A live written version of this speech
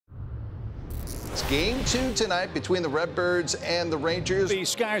It's game 2 tonight between the Redbirds and the Rangers. The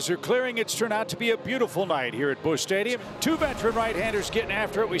skies are clearing. It's turned out to be a beautiful night here at Busch Stadium. Two veteran right-handers getting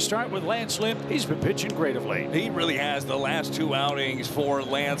after it. We start with Lance Lynn. He's been pitching great of late. He really has. The last 2 outings for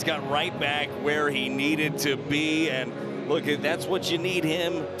Lance got right back where he needed to be, and look, that's what you need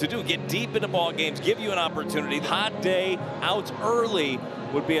him to do. Get deep into ball games, give you an opportunity. Hot day, outs early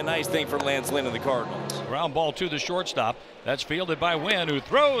would be a nice thing for Lance Lynn and the Cardinals. Ground ball to the shortstop. That's fielded by Wynn, who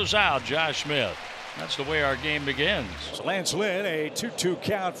throws out Josh Smith. That's the way our game begins. So Lance Lynn, a 2-2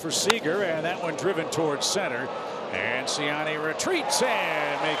 count for Seager, and that one driven towards center. And Ciani retreats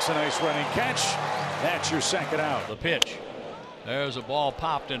and makes a nice running catch. That's your second out. The pitch. There's a ball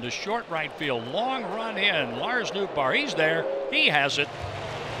popped into short right field. Long run in. Lars Nootbaar, he's there. He has it.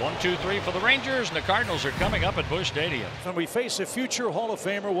 1-2-3 for the Rangers, and the Cardinals are coming up at Busch Stadium. And we face a future Hall of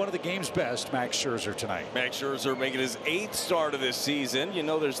Famer, one of the game's best, Max Scherzer, tonight. Max Scherzer making his 8th start of this season. You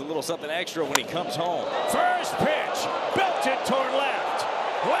know there's a little something extra when he comes home. First pitch, belted toward left.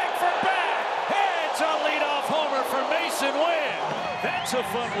 Langford back. It's a leadoff homer for Mason Wynn. That's a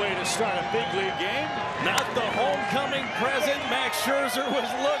fun way to start a big league game. Not the homecoming present Max Scherzer was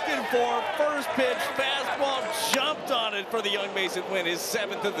looking for. First pitch, fastball, jumped on it for the young Mason Wynn, his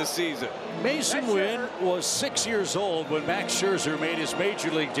 7th of the season. Mason Wynn was 6 years old when Max Scherzer made his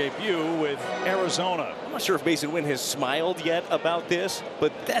major league debut with Arizona. I'm not sure if Mason Wynn has smiled yet about this,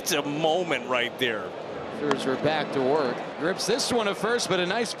 but that's a moment right there. Scherzer back to work. Grips this one at first, but a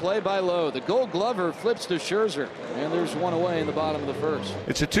nice play by Lowe. The Gold Glover flips to Scherzer, and there's one away in the bottom of the first.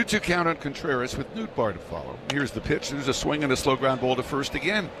 It's a 2-2 count on Contreras with Nootbaar to follow. Here's the pitch. There's a swing and a slow ground ball to first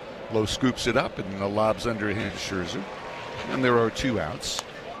again. Lowe scoops it up and the lobs underhand to Scherzer. And there are 2 outs.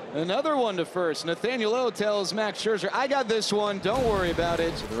 Another one to first. Nathaniel Lowe tells Max Scherzer, I got this one. Don't worry about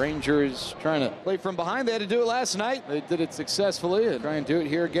it. The Rangers trying to play from behind. They had to do it last night. They did it successfully and try and do it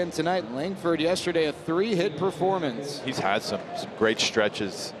here again tonight. Langford yesterday, a 3-hit performance. He's had some great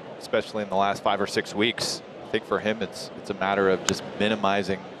stretches, especially in the last 5 or 6 weeks. I think for him, it's a matter of just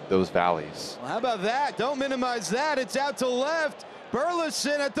minimizing those valleys. Well, how about that? Don't minimize that. It's out to left.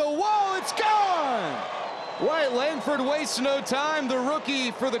 Burleson at the wall. It's gone. Wyatt Langford wastes no time. The rookie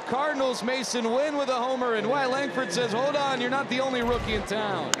for the Cardinals, Mason Wynn, with a homer. And Wyatt Langford says, hold on, you're not the only rookie in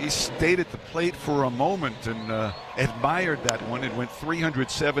town. He stayed at the plate for a moment and admired that one. It went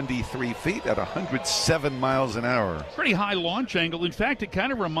 373 feet at 107 miles an hour. Pretty high launch angle. In fact, it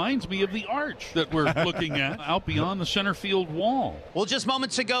kind of reminds me of the arch that we're looking at out beyond the center field wall. Well, just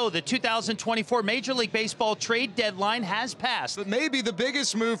moments ago, the 2024 Major League Baseball trade deadline has passed. But maybe the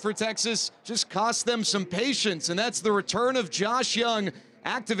biggest move for Texas just cost them some patience, and that's the return of Josh Young,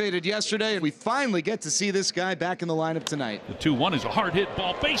 activated yesterday, and we finally get to see this guy back in the lineup tonight. The 2-1 is a hard hit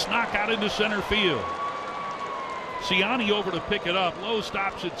ball, base knockout into center field. Ciani over to pick it up. Lowe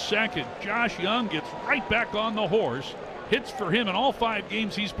stops at second. Josh Young gets right back on the horse. Hits for him in all 5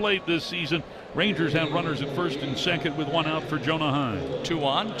 games he's played this season. Rangers have runners at first and second with 1 out for Jonah Heim. 2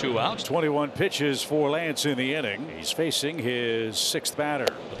 on, 2 outs. 21 pitches for Lance in the inning. He's facing his 6th batter.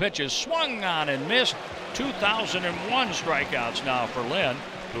 The pitch is swung on and missed. 2001 strikeouts now for Lynn,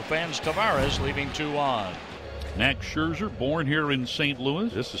 who fans Tavares, leaving 2 on. Max Scherzer, born here in St.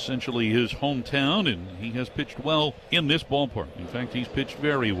 Louis. This is essentially his hometown, and he has pitched well in this ballpark. In fact, he's pitched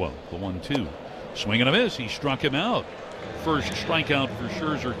very well. The 1-2. Swing and a miss. He struck him out. First strikeout for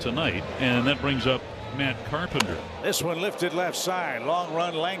Scherzer tonight, and that brings up Matt Carpenter. This one lifted left side. Long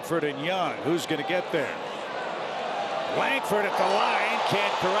run, Langford and Young. Who's going to get there? Langford at the line.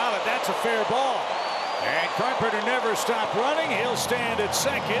 Can't corral it. That's a fair ball. And Carpenter never stopped running. He'll stand at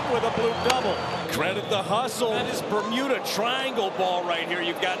second with a blue double. Credit the hustle. That is Bermuda Triangle ball right here.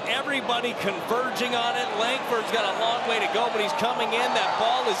 You've got everybody converging on it. Langford's got a long way to go, but he's coming in. That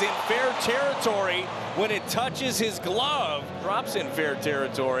ball is in fair territory. When it touches his glove, drops in fair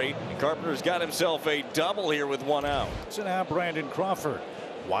territory. Carpenter's got himself a double here with 1 out. So now Brandon Crawford.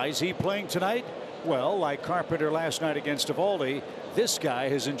 Why is he playing tonight? Well, like Carpenter last night against Eovaldi, this guy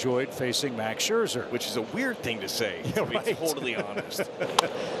has enjoyed facing Max Scherzer. Which is a weird thing to say, to be totally honest.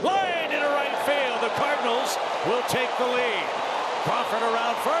 Line into right field. The Cardinals will take the lead. Crawford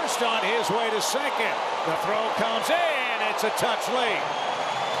around first on his way to second. The throw comes in. It's a touch late.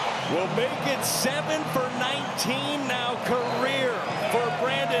 Will make it 7 for 19 now career for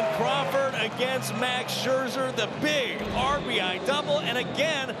Brandon Crawford against Max Scherzer. The big RBI double, and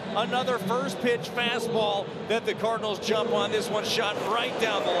again another first pitch fastball that the Cardinals jump on. This one shot right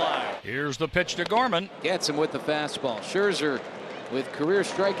down the line. Here's the pitch to Gorman. Gets him with the fastball. Scherzer with career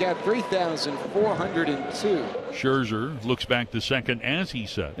strikeout 3,402. Scherzer looks back to second as he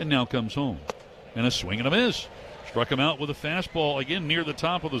said, and now comes home. And a swing and a miss. Struck him out with a fastball again near the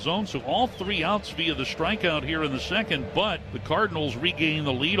top of the zone. So all 3 outs via the strikeout here in the second. But the Cardinals regain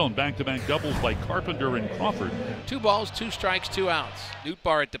the lead on back-to-back doubles by Carpenter and Crawford. 2 balls, 2 strikes, 2 outs.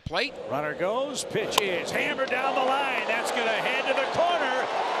 Nootbaar at the plate. Runner goes. Pitch is hammered down the line. That's going to head to the corner.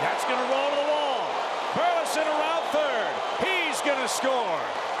 That's going to roll to the wall. Burleson around third. He's going to score.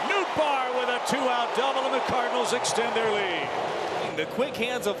 Nootbaar with a 2-out double, and the Cardinals extend their lead. The quick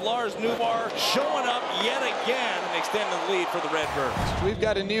hands of Lars Nootbaar showing up yet again and extending the lead for the Redbirds. We've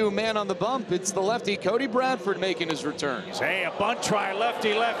got a new man on the bump. It's the lefty Cody Bradford making his return. Hey, a bunt try,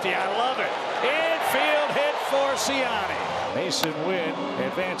 lefty-lefty. I love it. Infield hit for Ciani. Mason Wynn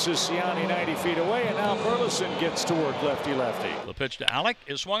advances Ciani 90 feet away, and now Burleson gets to work lefty-lefty. The pitch to Alec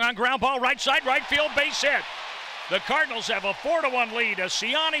is swung on, ground ball, right side, right field, base hit. The Cardinals have a 4-1 lead as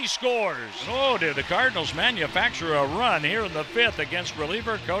Ciani scores. Oh, did the Cardinals manufacture a run here in the 5th against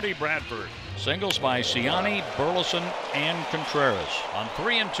reliever Cody Bradford. Singles by Ciani, Burleson, and Contreras. On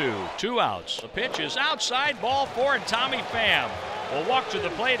 3-2, 2 outs. The pitch is outside, ball 4, and Tommy Pham will walk to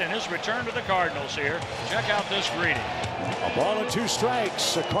the plate in his return to the Cardinals here. Check out this greeting. A ball and 2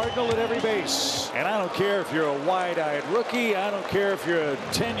 strikes, a Cardinal at every base. And I don't care if you're a wide-eyed rookie, I don't care if you're a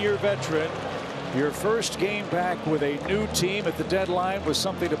 10-year veteran. Your first game back with a new team at the deadline with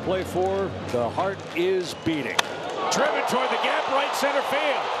something to play for. The heart is beating. Driven toward the gap, right center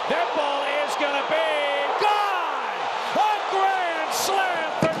field. That ball is going to be gone! A grand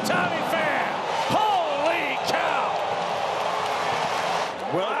slam for Tommy Pham! Holy cow!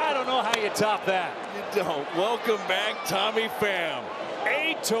 Well, I don't know how you top that. You don't. Welcome back, Tommy Pham.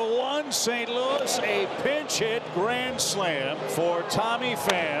 8-1 St. Louis, a pinch hit grand slam for Tommy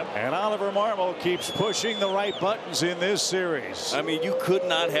Pham, and Oliver Marmol keeps pushing the right buttons in this series. I mean, you could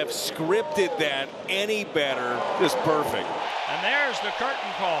not have scripted that any better. Just perfect. And there's the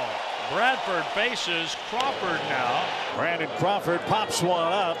curtain call. Bradford faces Crawford now. Brandon Crawford pops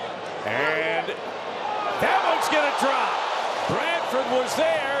one up, and that one's going to drop. Bradford was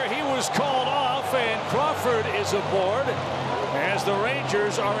there, he was called off, and Crawford is aboard as the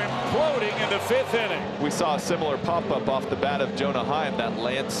Rangers are imploding in the 5th inning. We saw a similar pop-up off the bat of Jonah Heim that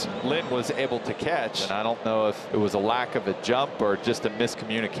Lance Lynn was able to catch. And I don't know if it was a lack of a jump or just a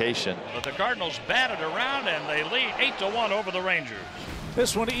miscommunication. But the Cardinals batted around and they lead 8-1 over the Rangers.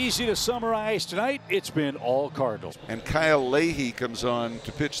 This one easy to summarize tonight. It's been all Cardinals. And Kyle Leahy comes on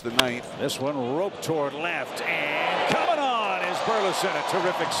to pitch the 9th. This one roped toward left, and coming on is Burleson, a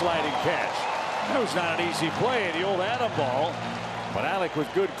terrific sliding catch. That was not an easy play, the old Adam ball. But Alec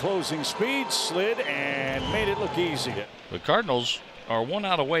with good closing speed slid and made it look easy. The Cardinals are 1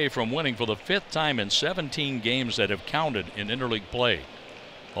 out away from winning for the 5th time in 17 games that have counted in interleague play.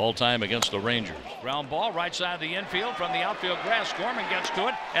 All time against the Rangers. Ground ball right side of the infield from the outfield grass. Gorman gets to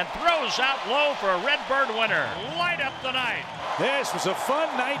it and throws out low for a Redbird winner. Light up the night. This was a fun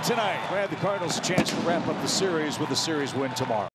night tonight. Glad the Cardinals a chance to wrap up the series with a series win tomorrow.